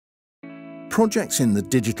Projects in the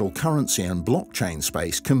digital currency and blockchain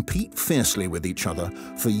space compete fiercely with each other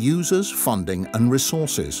for users, funding, and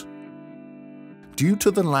resources. Due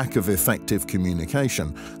to the lack of effective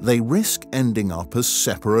communication, they risk ending up as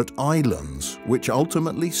separate islands, which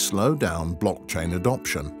ultimately slow down blockchain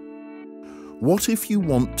adoption. What if you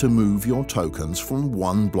want to move your tokens from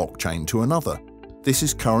one blockchain to another? This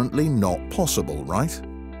is currently not possible, right?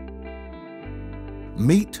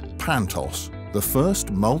 Meet Pantos, the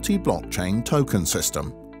first multi-blockchain token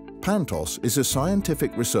system. Pantos is a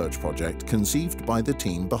scientific research project conceived by the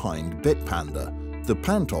team behind Bitpanda. The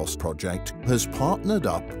Pantos project has partnered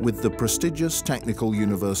up with the prestigious Technical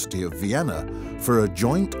University of Vienna for a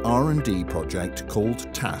joint R&D project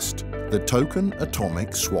called TAST, the Token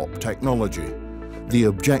Atomic Swap Technology. The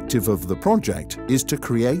objective of the project is to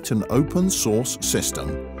create an open-source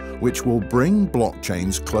system which will bring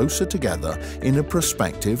blockchains closer together in a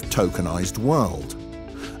prospective tokenized world.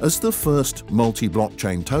 As the first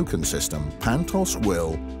multi-blockchain token system, Pantos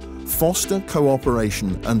will foster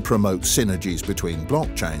cooperation and promote synergies between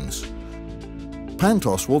blockchains.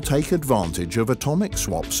 Pantos will take advantage of atomic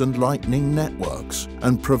swaps and lightning networks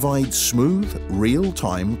and provide smooth,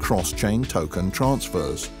 real-time cross-chain token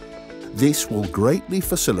transfers. This will greatly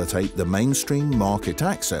facilitate the mainstream market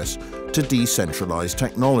access to decentralized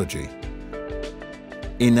technology,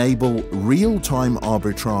 enable real-time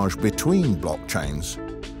arbitrage between blockchains.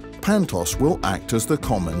 Pantos will act as the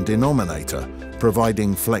common denominator,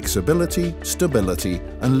 providing flexibility, stability,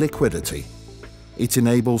 and liquidity. It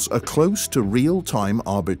enables a close to real-time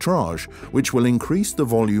arbitrage, which will increase the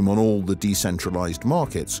volume on all the decentralized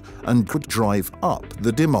markets and could drive up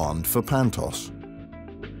the demand for Pantos.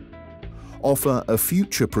 Offer a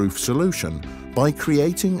future-proof solution by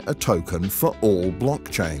creating a token for all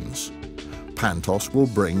blockchains. Pantos will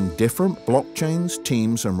bring different blockchains,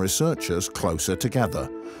 teams, and researchers closer together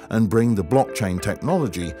and bring the blockchain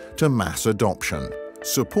technology to mass adoption.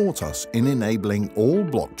 Support us in enabling all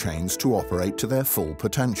blockchains to operate to their full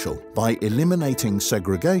potential by eliminating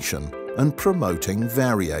segregation and promoting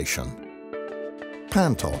variation.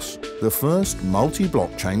 Pantos, the first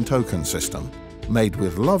multi-blockchain token system, made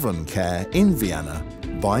with love and care in Vienna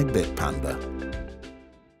by Bitpanda.